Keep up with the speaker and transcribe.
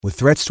With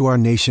threats to our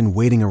nation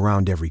waiting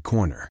around every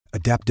corner,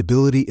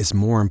 adaptability is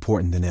more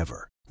important than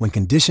ever. When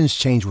conditions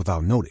change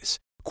without notice,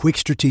 quick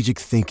strategic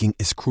thinking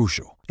is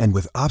crucial. And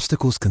with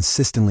obstacles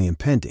consistently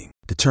impending,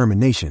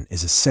 determination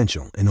is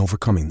essential in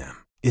overcoming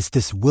them. It's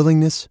this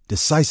willingness,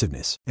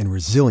 decisiveness, and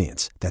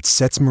resilience that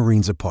sets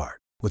Marines apart.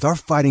 With our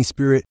fighting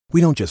spirit, we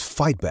don't just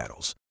fight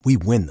battles, we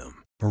win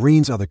them.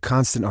 Marines are the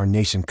constant our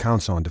nation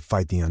counts on to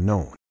fight the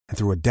unknown. And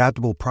through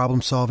adaptable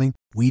problem solving,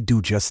 we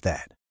do just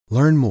that.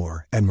 Learn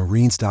more at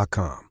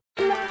marines.com.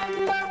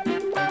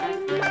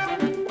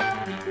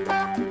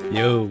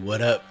 Yo,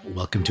 what up?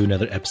 Welcome to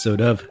another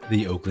episode of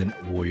the Oakland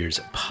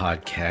Warriors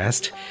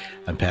podcast.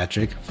 I'm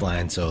Patrick,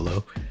 flying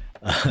solo.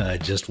 I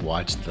just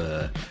watched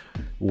the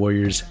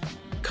Warriors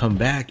come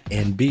back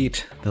and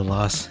beat the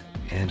Los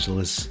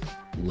Angeles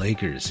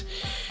Lakers.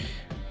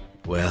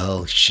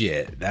 Well,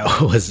 shit, that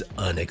was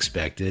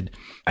unexpected.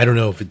 I don't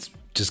know if it's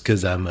just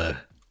because I'm a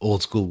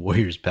old school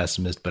Warriors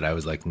pessimist, but I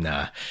was like,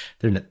 nah,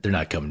 they're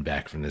not coming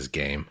back from this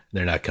game.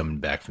 They're not coming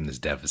back from this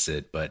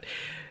deficit. But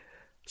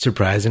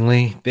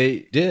surprisingly,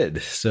 they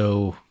did.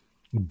 So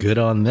good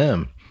on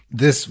them.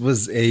 This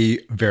was a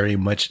very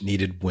much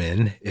needed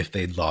win. If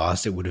they'd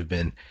lost, it would have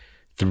been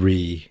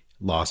 3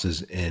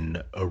 losses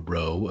in a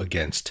row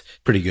against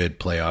pretty good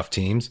playoff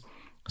teams.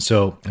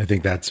 So I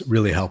think that's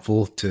really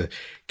helpful to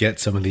get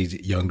some of these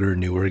younger,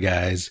 newer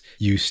guys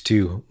used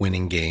to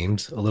winning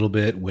games a little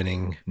bit,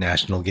 winning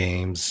national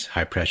games,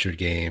 high pressure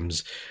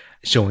games,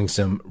 showing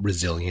some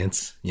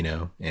resilience,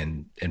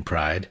 and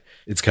pride.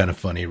 It's kind of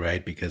funny,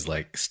 right? Because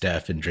like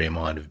Steph and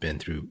Draymond have been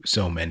through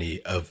so many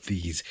of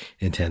these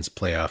intense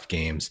playoff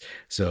games.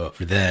 So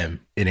for them,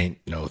 it ain't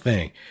no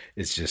thing.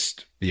 It's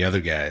just the other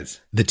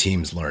guys, the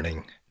team's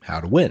learning how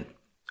to win.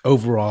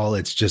 Overall,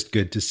 it's just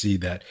good to see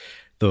that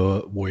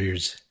the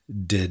Warriors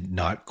did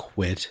not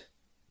quit.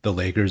 The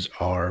Lakers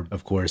are,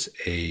 of course,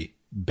 a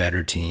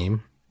better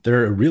team.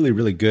 They're a really,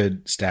 really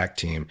good stacked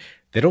team.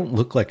 They don't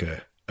look like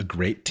a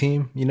great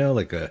team,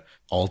 like a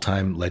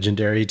all-time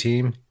legendary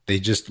team. They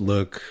just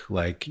look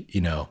like,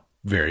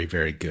 very,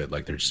 very good.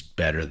 Like they're just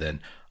better than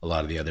a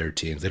lot of the other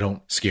teams. They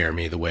don't scare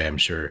me the way I'm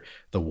sure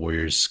the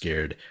Warriors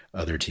scared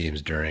other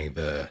teams during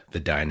the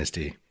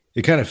dynasty.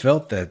 It kind of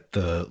felt that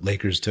the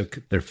Lakers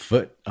took their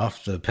foot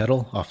off the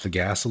pedal, off the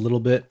gas a little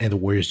bit, and the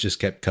Warriors just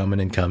kept coming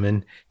and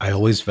coming. I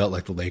always felt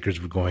like the Lakers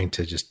were going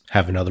to just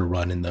have another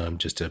run in them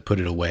just to put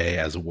it away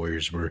as the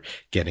Warriors were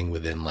getting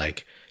within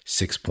like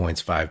 6 points,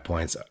 5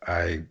 points.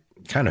 I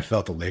kind of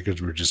felt the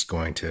Lakers were just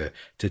going to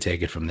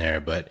take it from there,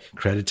 but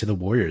credit to the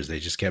Warriors. They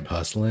just kept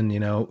hustling.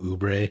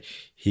 Oubre,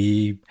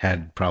 he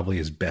had probably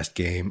his best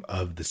game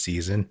of the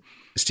season.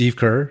 Steve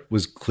Kerr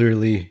was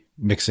clearly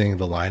mixing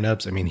the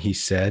lineups. I mean, he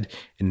said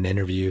in an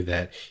interview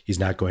that he's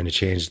not going to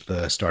change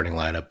the starting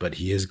lineup, but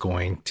he is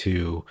going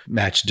to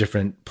match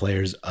different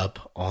players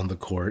up on the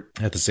court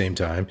at the same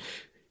time.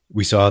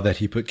 We saw that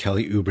he put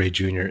Kelly Oubre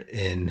Jr.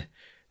 in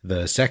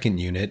the second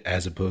unit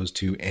as opposed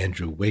to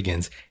Andrew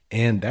Wiggins,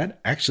 and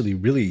that actually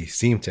really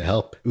seemed to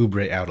help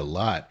Oubre out a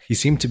lot. He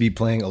seemed to be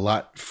playing a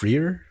lot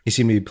freer. He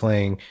seemed to be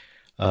playing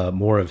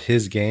more of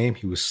his game.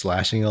 He was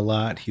slashing a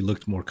lot. He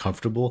looked more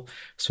comfortable.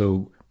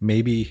 So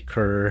maybe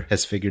Kerr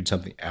has figured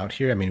something out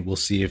here. I mean, we'll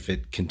see if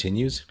it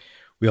continues.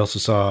 We also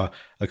saw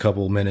a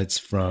couple minutes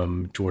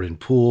from Jordan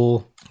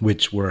Poole,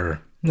 which were,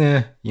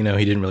 he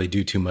didn't really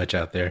do too much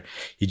out there.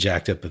 He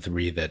jacked up a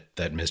 3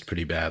 that missed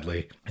pretty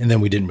badly. And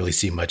then we didn't really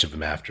see much of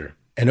him after.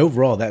 And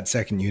overall, that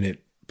second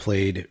unit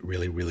played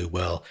really, really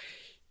well.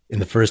 In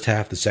the first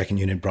half, the second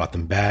unit brought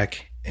them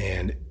back.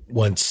 And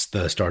once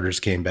the starters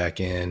came back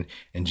in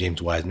and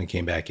James Wiseman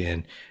came back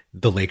in,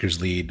 the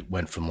Lakers lead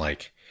went from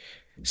like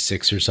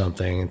 6 or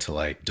something to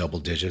like double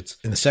digits.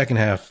 In the second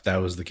half, that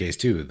was the case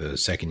too. The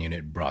second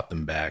unit brought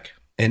them back.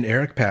 And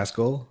Eric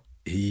Paschall,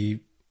 he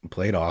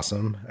played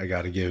awesome. I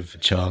got to give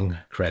Chung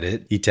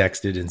credit. He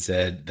texted and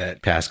said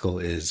that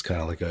Paschall is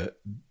kind of like a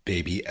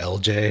baby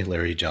LJ,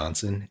 Larry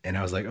Johnson. And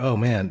I was like, oh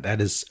man,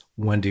 that is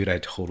one dude I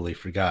totally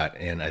forgot.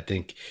 And I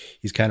think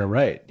he's kind of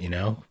right,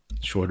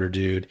 shorter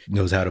dude,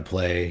 knows how to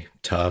play,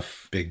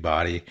 tough, big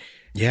body.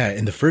 Yeah,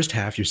 in the first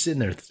half, you're sitting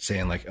there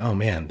saying like, oh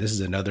man, this is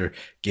another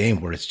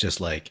game where it's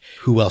just like,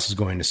 who else is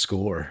going to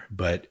score?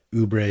 But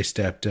Oubre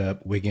stepped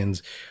up.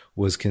 Wiggins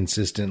was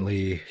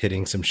consistently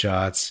hitting some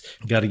shots.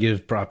 Got to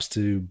give props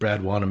to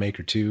Brad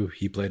Wanamaker too.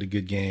 He played a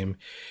good game.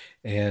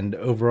 And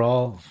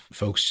overall,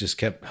 folks just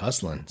kept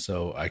hustling.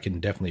 So I can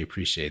definitely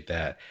appreciate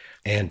that.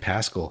 And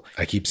Paschall,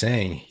 I keep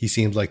saying, he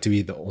seems like to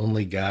be the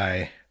only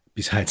guy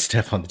besides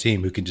Steph on the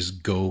team who can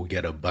just go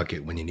get a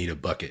bucket when you need a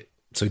bucket.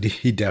 So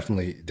he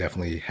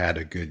definitely had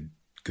a good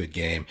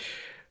game.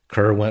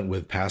 Kerr went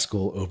with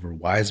Paschall over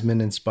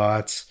Wiseman in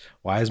spots.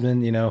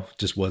 Wiseman,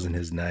 just wasn't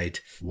his night.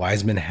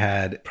 Wiseman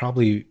had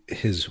probably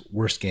his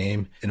worst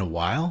game in a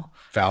while.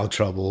 Foul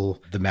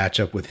trouble, the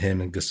matchup with him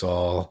and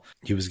Gasol.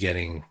 He was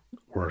getting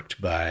worked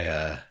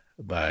by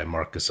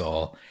Marc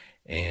Gasol,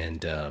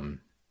 and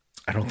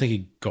I don't think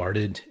he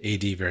guarded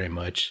AD very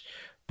much.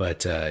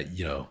 But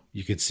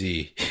you could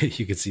see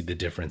the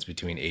difference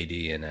between AD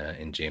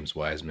and James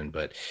Wiseman.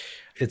 But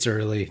it's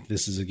early.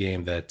 This is a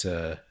game that,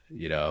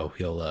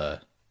 he'll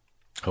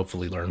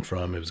hopefully learn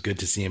from. It was good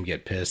to see him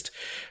get pissed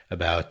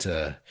about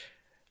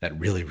that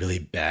really, really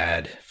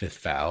bad fifth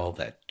foul,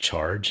 that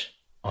charge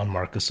on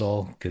Marc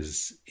Gasol,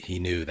 because he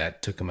knew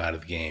that took him out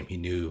of the game. He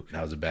knew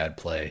that was a bad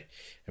play.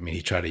 I mean,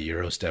 he tried to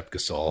Euro step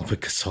Gasol,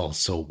 but Gasol's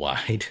so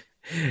wide.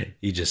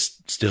 He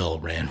just still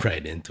ran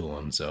right into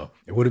him. So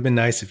it would have been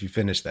nice if he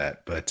finished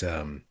that, but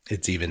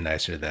it's even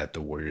nicer that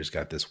the Warriors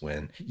got this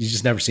win. You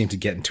just never seem to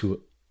get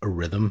into a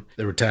rhythm.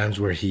 There were times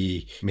where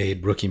he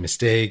made rookie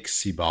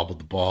mistakes, he bobbled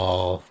the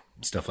ball,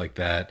 stuff like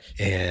that.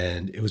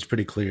 And it was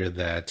pretty clear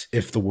that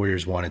if the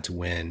Warriors wanted to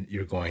win,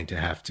 you're going to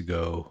have to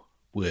go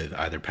with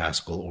either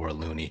Paschall or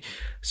Looney.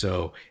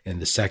 So in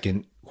the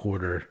second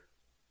quarter,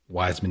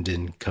 Wiseman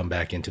didn't come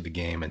back into the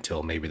game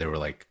until maybe there were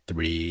like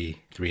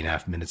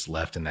 3.5 minutes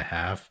left in the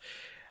half.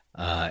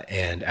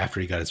 And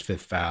after he got his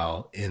fifth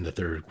foul in the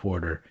third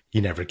quarter,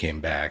 he never came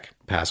back.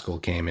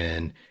 Paschall came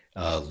in.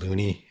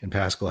 Looney and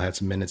Paschall had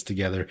some minutes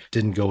together.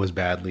 Didn't go as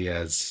badly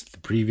as the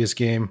previous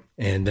game.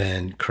 And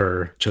then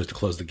Kerr chose to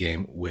close the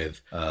game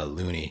with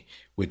Looney,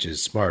 which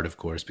is smart, of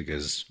course,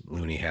 because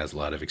Looney has a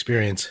lot of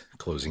experience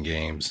closing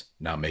games,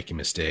 not making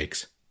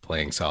mistakes,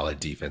 playing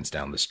solid defense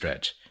down the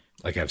stretch.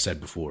 Like I've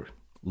said before,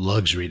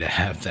 luxury to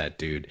have that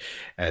dude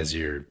as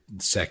your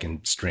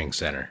second string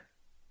center.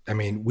 I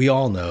mean, we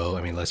all know,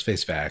 let's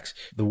face facts.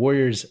 The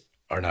Warriors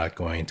are not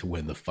going to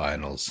win the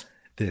finals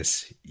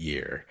this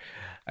year.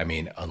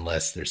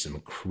 Unless there's some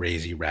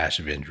crazy rash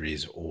of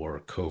injuries or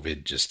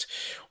COVID just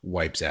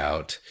wipes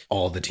out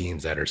all the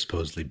teams that are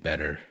supposedly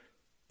better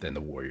than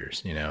the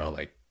Warriors,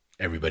 like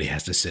everybody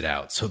has to sit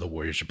out. So the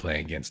Warriors are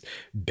playing against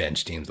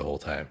bench teams the whole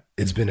time.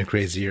 It's been a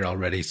crazy year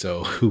already,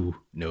 so who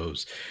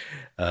knows?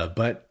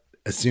 But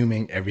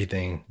assuming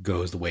everything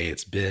goes the way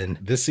it's been,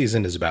 this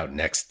season is about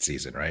next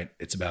season, right?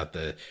 It's about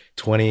the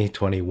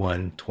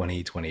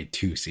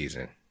 2021-2022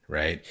 season.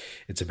 Right?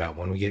 It's about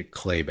when we get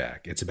Clay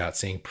back. It's about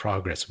seeing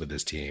progress with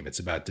this team. It's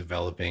about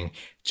developing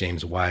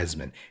James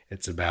Wiseman.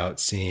 It's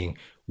about seeing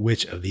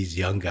which of these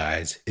young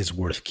guys is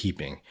worth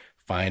keeping,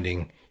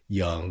 finding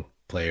young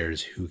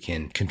players who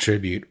can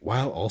contribute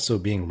while also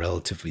being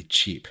relatively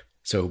cheap.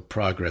 So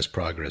progress,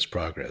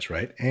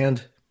 right?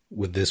 And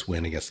with this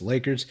win against the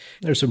Lakers,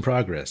 there's some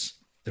progress.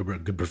 There were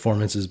good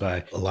performances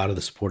by a lot of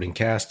the supporting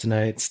cast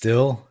tonight.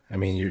 Still,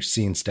 you're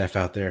seeing Steph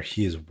out there.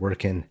 He is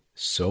working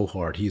so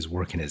hard. He's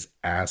working his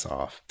ass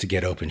off to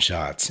get open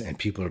shots, and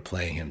people are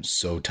playing him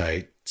so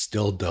tight,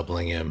 still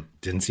doubling him.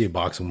 Didn't see a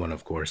boxing one,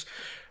 of course,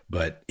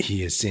 but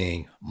he is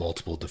seeing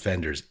multiple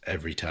defenders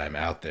every time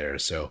out there.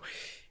 So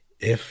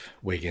if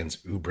Wiggins,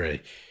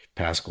 Oubre,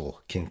 Paschall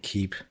can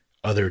keep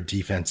other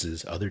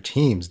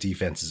teams'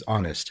 defenses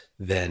honest,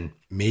 then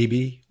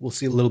maybe we'll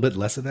see a little bit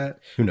less of that.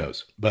 Who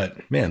knows?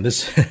 But man,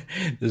 this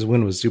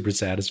win was super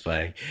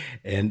satisfying.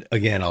 And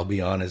again, I'll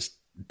be honest,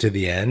 to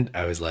the end,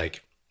 I was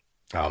like,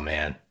 oh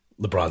man,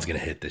 LeBron's going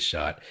to hit this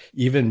shot.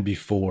 Even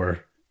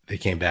before they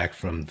came back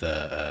from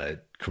the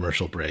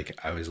commercial break,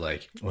 I was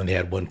like, when they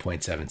had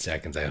 1.7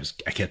 seconds, I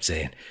kept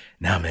saying,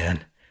 nah,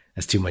 man,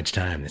 that's too much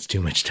time. If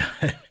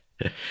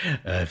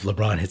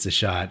LeBron hits a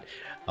shot,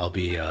 I'll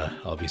be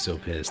so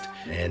pissed.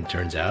 And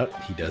turns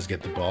out he does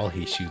get the ball.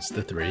 He shoots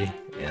the three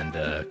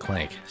and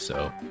clank.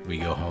 So we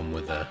go home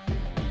with a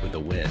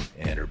win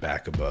and are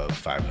back above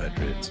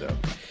 500. So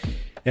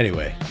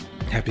anyway,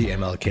 happy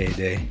MLK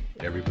Day,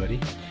 everybody.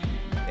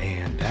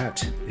 And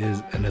that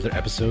is another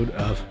episode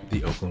of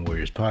the Oakland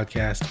Warriors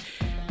podcast.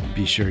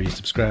 Be sure you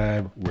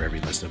subscribe wherever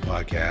you listen to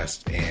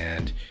podcasts,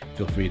 and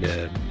feel free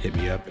to hit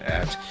me up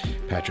at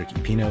Patrick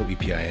Epino,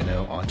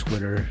 EPINO on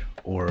Twitter,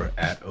 or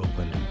at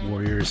Oakland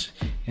Warriors,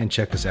 and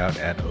check us out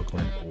at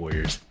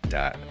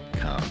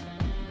oaklandwarriors.com.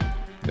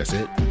 That's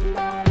it.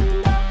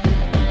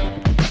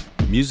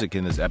 Music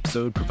in this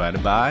episode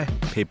provided by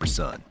Paper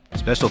Sun.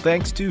 Special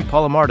thanks to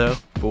Paul Amardo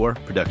for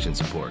production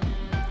support.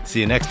 See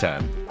you next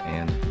time,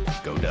 and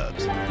go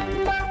Dubs.